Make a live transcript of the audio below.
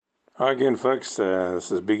Hi again, folks.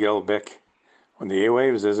 This is Big L back on the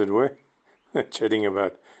airwaves, as it were, chatting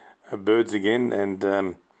about birds again. And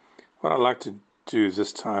what I'd like to do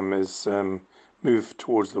this time is move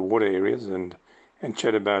towards the water areas and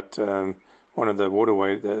chat about one of the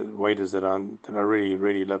waterway the waders that I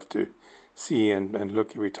really love to see and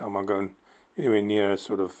look every time I go anywhere near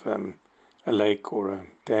sort of a lake or a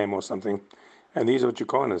dam or something. And these are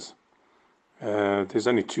jacanas. There's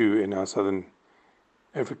only two in our southern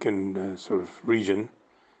African sort of region,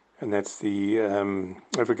 and that's the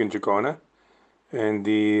African jacana and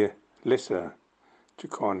the lesser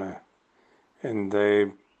jacana, and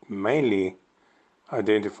they mainly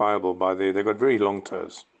identifiable by they've got very long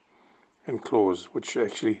toes and claws, which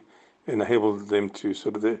actually enable them to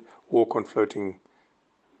sort of walk on floating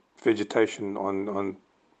vegetation on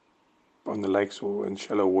the lakes or in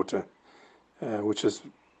shallow water, which is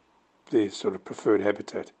their sort of preferred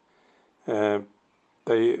habitat. Uh,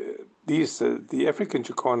 they the African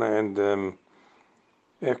jacana and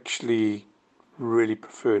actually really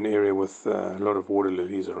prefer an area with a lot of water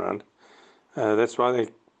lilies around. That's why they're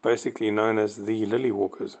basically known as the lily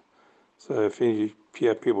walkers. So if you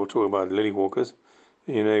hear people talk about lily walkers,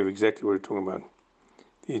 you know exactly what we're talking about.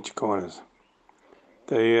 The jacanas.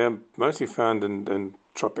 They are mostly found in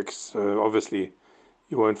tropics. So obviously,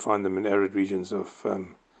 you won't find them in arid regions of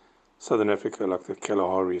southern Africa, like the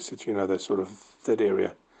Kalahari, that sort of that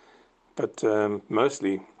area. But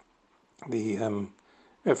mostly the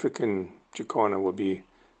African jacana will be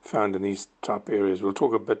found in these type areas. We'll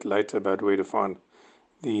talk a bit later about where to find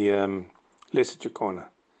the lesser jacana.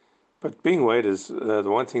 But being waders, the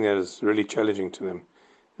one thing that is really challenging to them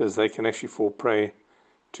is they can actually fall prey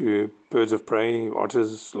to birds of prey,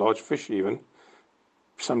 otters, large fish, even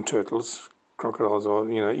some turtles, crocodiles, or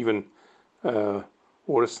even uh,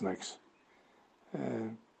 water snakes. Uh,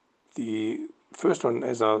 the first one,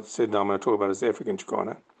 as I said, I'm going to talk about is the African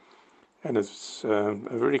jacana, and it's a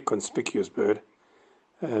very conspicuous bird.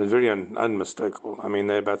 Very unmistakable. I mean,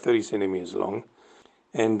 they're about 30 centimeters long.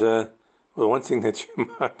 And well, one thing that you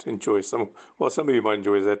might enjoy, some of you might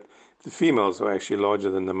enjoy, is that the females are actually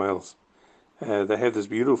larger than the males. They have this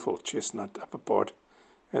beautiful chestnut upper part,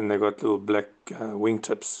 and they've got little black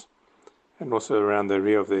wingtips, and also around the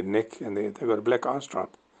rear of their neck, and they've got a black eye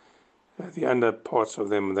stripe. The under parts of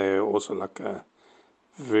them, they're also like a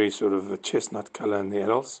very sort of a chestnut color in the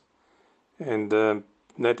adults, and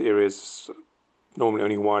that area is normally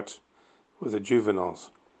only white with the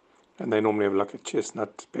juveniles, and they normally have like a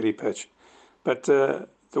chestnut belly patch. But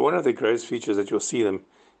one of the greatest features that you'll see them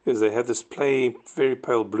is they have this very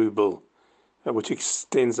pale blue bill, which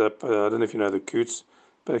extends up. I don't know if you know the coots,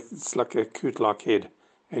 but it's like a coot-like head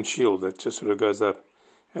and shield that just sort of goes up.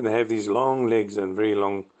 And they have these long legs and very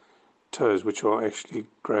long toes, which are actually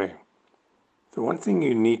grey. The one thing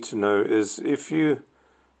you need to know is if you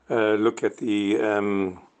look at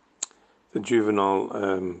the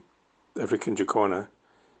juvenile African jacana,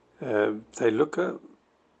 they look a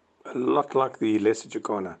lot like the lesser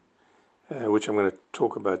jacana, which I'm going to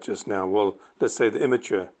talk about just now. Well, let's say the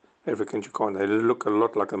immature African jacana. They look a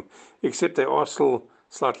lot like them, except they are still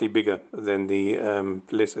slightly bigger than the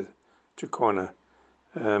lesser jacana.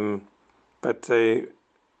 Um, but the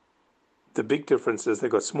big difference is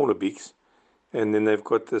they've got smaller beaks, and then they've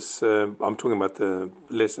got this. I'm talking about the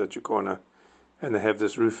lesser jacana, and they have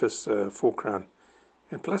this rufous forecrown.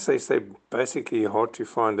 And plus, they say basically hard to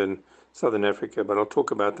find in southern Africa, but I'll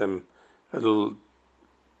talk about them a little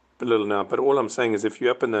now. But all I'm saying is, if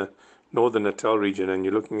you're up in the northern Natal region and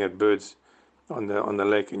you're looking at birds on the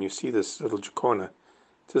lake and you see this little jacana,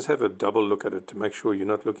 just have a double look at it to make sure you're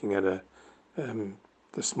not looking at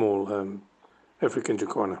the small African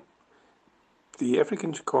jacana. The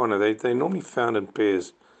African jacana, they're normally found in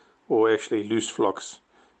pairs or actually loose flocks.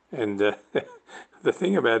 And the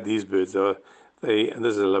thing about these birds are and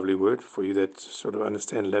this is a lovely word for you that sort of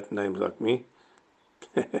understand Latin names like me,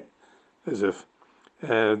 as if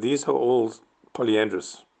these are all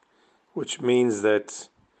polyandrous, which means that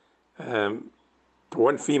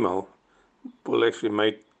one female will actually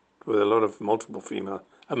mate with a lot of multiple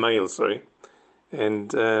male, sorry, and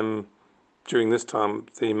during this time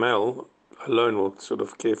the male alone will sort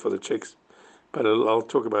of care for the chicks. But I'll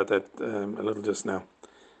talk about that a little just now.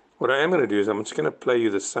 What I am going to do is I'm just going to play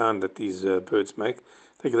you the sound that these birds make.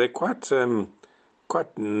 They're quite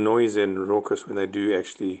noisy and raucous when they do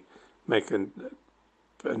actually make a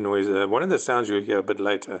noise. One of the sounds you'll hear a bit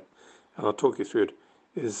later, and I'll talk you through it,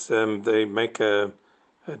 is they make a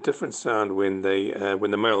different sound when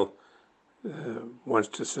the male wants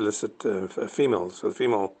to solicit a female. So the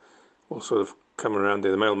female will sort of come around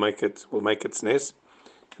there. The male will make its nest,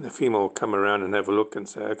 And the female will come around and have a look and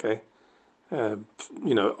say, okay,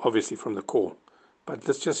 obviously from the call. But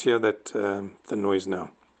let's just hear that the noise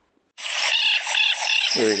now.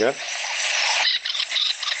 There we go.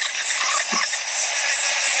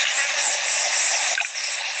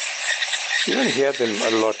 You don't hear them a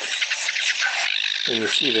lot when you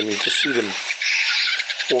see them. You just see them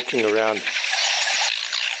walking around.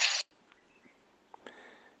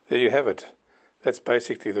 There you have it. That's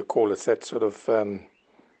basically the call. It's that sort of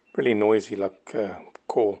really noisy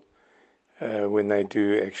call when they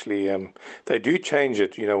do actually. They do change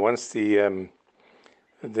it. Once the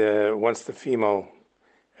female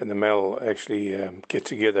and the male actually get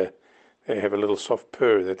together, they have a little soft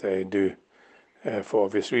purr that they do for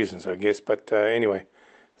obvious reasons, I guess. But anyway,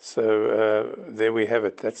 so there we have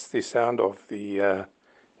it. That's the sound of the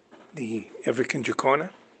African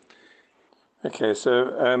jacana. Okay,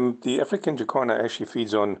 so the African jacana actually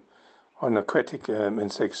feeds on aquatic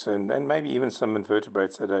insects and maybe even some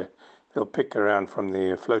invertebrates that they'll pick around from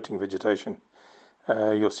the floating vegetation.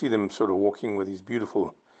 You'll see them sort of walking with these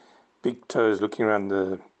beautiful big toes, looking around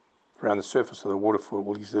the surface of the water for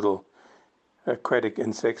all these little aquatic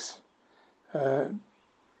insects.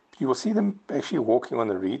 You will see them actually walking on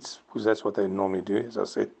the reeds, because that's what they normally do, as I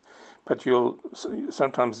said. But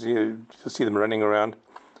sometimes you'll see them running around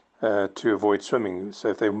to avoid swimming. So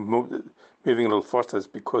if they're moving a little faster, it's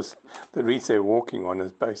because the reeds they're walking on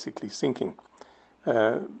is basically sinking.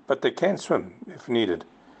 But they can swim if needed.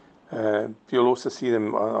 You'll also see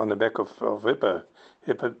them on the back of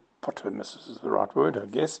hippopotamus is the right word, I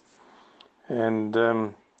guess. And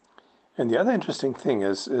the other interesting thing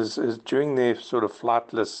is during their sort of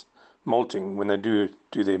flightless molting, when they do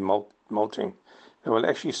their molting, they will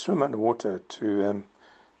actually swim underwater to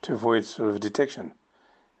avoid sort of detection.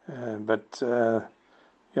 But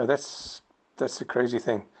that's the crazy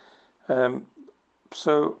thing.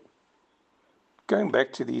 So going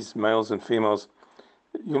back to these males and females,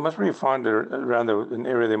 you must really find around an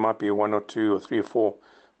area there might be 1 or 2 or 3 or 4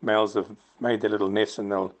 males have made their little nests,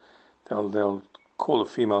 and they'll call the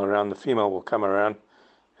female around. The female will come around,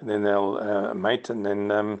 and then they'll mate, and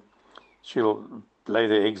then she'll lay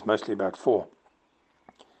their eggs, mostly about 4,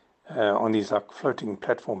 on these floating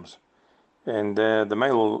platforms. And the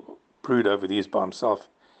male will brood over these by himself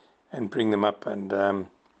and bring them up, and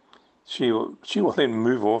she will then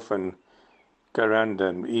move off and go around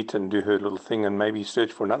and eat and do her little thing, and maybe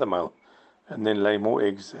search for another male, and then lay more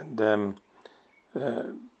eggs. And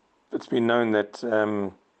it's been known that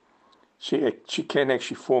she can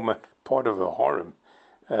actually form a part of a harem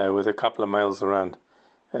with a couple of males around.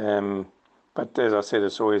 But as I said,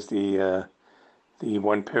 it's always the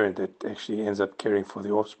one parent that actually ends up caring for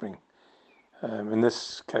the offspring. In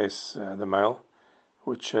this case, the male,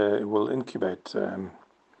 which will incubate the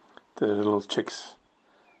little chicks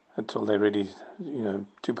until they're ready,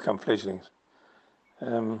 to become fledglings.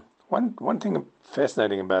 One thing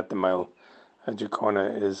fascinating about the male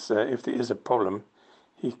jacana is if there is a problem,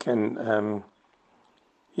 he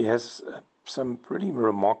has some really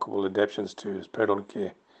remarkable adaptations to his predator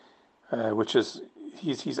care, which is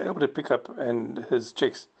he's able to pick up his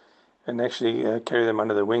chicks and actually carry them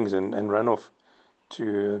under the wings and run off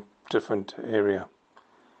to a different area.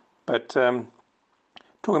 But talking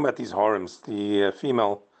about these harems, the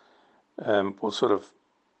female will sort of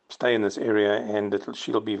stay in this area, and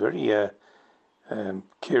she'll be very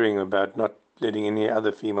caring about not letting any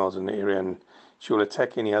other females in the area, and she will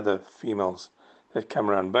attack any other females that come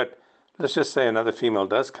around. But let's just say another female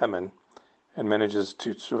does come in and manages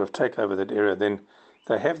to sort of take over that area, then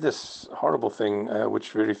they have this horrible thing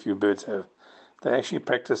which very few birds have. They actually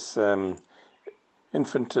practice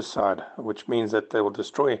infanticide, which means that they will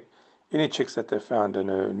destroy any chicks that they found in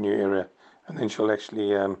a new area, and then she'll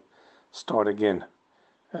actually start again.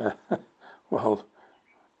 Well,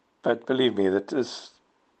 but believe me, that is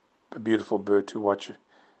a beautiful bird to watch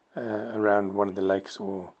around one of the lakes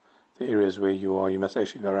or the areas where you are. You must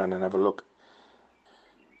actually go around and have a look.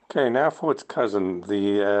 Okay, now for its cousin,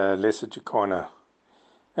 the lesser jacana.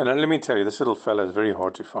 And let me tell you, this little fella is very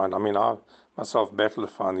hard to find. I mean, I myself battle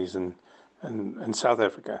to find these in South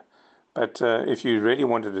Africa. But if you really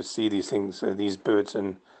wanted to see these things, these birds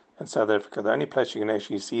in South Africa, the only place you can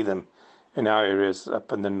actually see them in our areas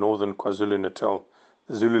up in the northern KwaZulu-Natal,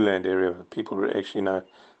 the Zululand area, people actually know,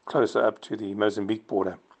 closer up to the Mozambique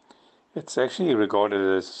border. It's actually regarded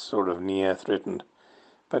as sort of near threatened.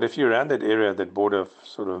 But if you're around that area, that border of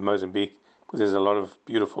sort of Mozambique, because there's a lot of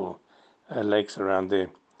beautiful lakes around there,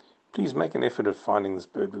 please make an effort of finding this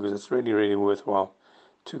bird, because it's really, really worthwhile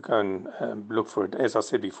to go and look for it. As I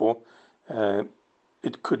said before,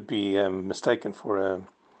 it could be mistaken for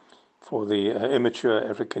for the immature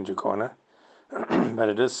African jacana, but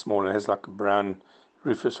it is small. It has like a brown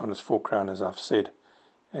rufous on its forecrown, as I've said,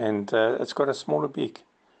 and it's got a smaller beak.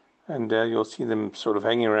 And you'll see them sort of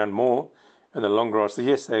hanging around more in the long grass.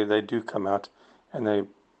 Yes, they do come out and they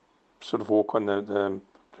sort of walk on the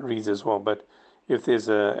reeds as well. But if there's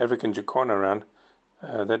an African jacana around,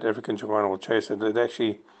 that African jacana will chase it. It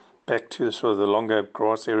actually back to sort of the longer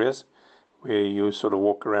grass areas where you sort of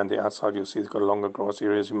walk around the outside. You'll see it's got longer grass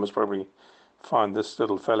areas. You must probably find this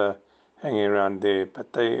little fella hanging around there.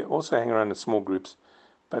 But they also hang around in small groups.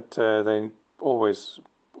 But they always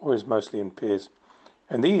mostly in pairs.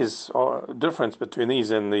 And these are difference between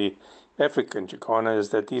these and the African jacana is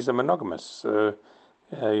that these are monogamous. So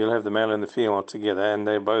you'll have the male and the female together, and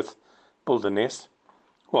they both build a nest.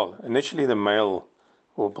 Well, initially the male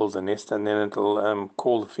will build a nest, and then it'll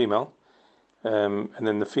call the female, and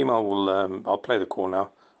then the female will. I'll play the call now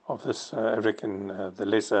of this African, the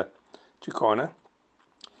lesser jacana,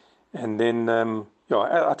 and then yeah,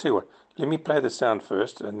 I'll tell you what. Let me play the sound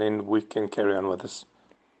first, and then we can carry on with this.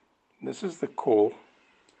 This is the call.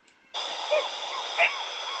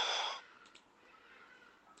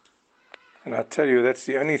 And I tell you, that's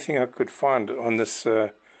the only thing I could find on this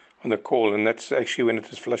on the call, and that's actually when it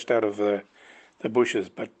was flushed out of the bushes.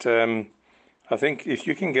 But I think if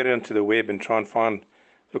you can get onto the web and try and find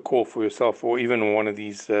the call for yourself, or even one of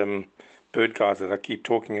these bird guides that I keep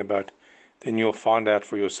talking about, then you'll find out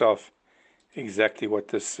for yourself exactly what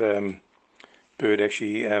this bird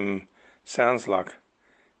actually sounds like.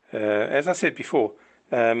 As I said before,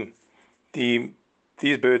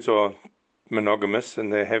 these birds are monogamous,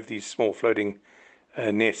 and they have these small floating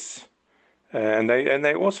nests, and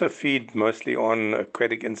they also feed mostly on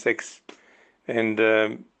aquatic insects. And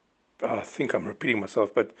I think I'm repeating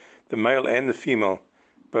myself, but the male and the female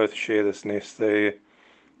both share this nest. The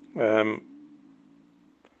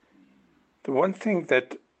one thing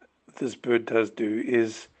that this bird does do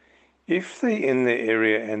is, if they're in the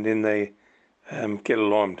area and then they get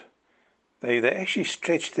alarmed, they actually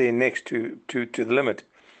stretch their necks to the limit,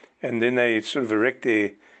 and then they sort of erect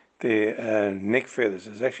their neck feathers.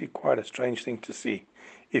 It's actually quite a strange thing to see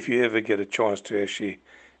if you ever get a chance to actually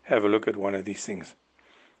have a look at one of these things.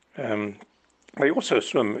 They also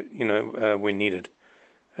swim, when needed.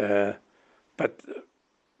 But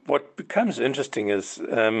what becomes interesting is,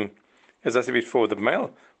 as I said before, the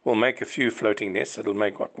male will make a few floating nests. It'll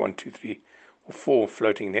make like 1, 2, 3, or 4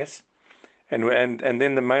 floating nests, and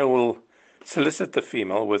then the male will solicit the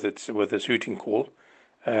female with its hooting call.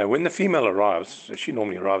 When the female arrives, she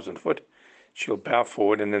normally arrives on foot, she'll bow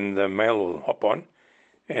forward, and then the male will hop on,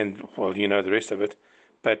 and, well, you know the rest of it.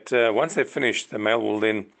 But once they've finished, the male will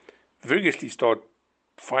then vigorously start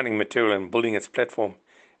finding material and building its platform,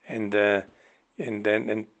 and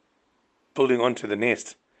building onto the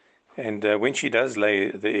nest. And when she does lay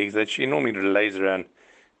the eggs, that she normally lays around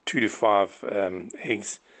 2 to 5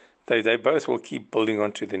 eggs, they both will keep building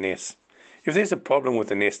onto the nest. If there's a problem with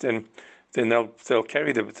the nest, then they'll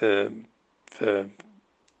carry the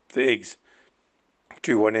eggs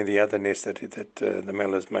to one of the other nests that the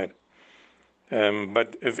male has made.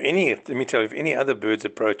 But let me tell you, if any other birds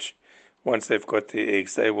approach once they've got their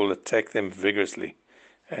eggs, they will attack them vigorously,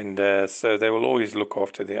 and so they will always look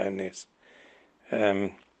after their own nest.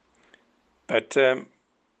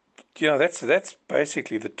 That's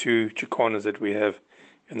basically the 2 jacanas that we have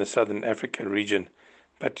in the Southern Africa region.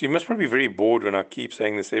 But you must probably be very bored when I keep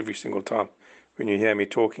saying this every single time when you hear me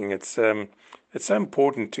talking. It's so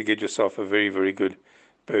important to get yourself a very, very good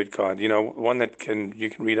bird guide. One that you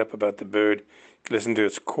can read up about the bird, listen to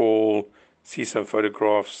its call, see some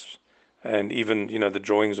photographs, and even the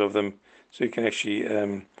drawings of them, so you can actually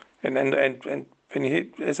and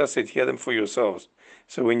as I said, hear them for yourselves.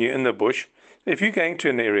 So when you're in the bush, if you're going to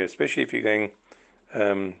an area, especially if you're going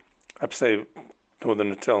up, say, Northern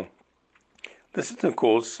Natal, listen to the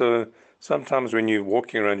calls. So sometimes when you're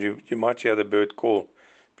walking around, you might hear the bird call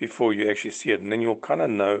before you actually see it, and then you'll kind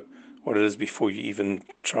of know what it is before you even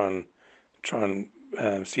try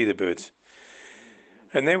and see the birds.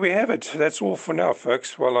 And there we have it. That's all for now,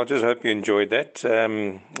 folks. Well, I just hope you enjoyed that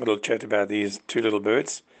little chat about these 2 little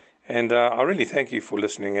birds. And I really thank you for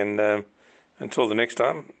listening. And until the next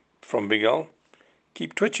time, from Big Al,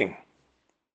 keep twitching.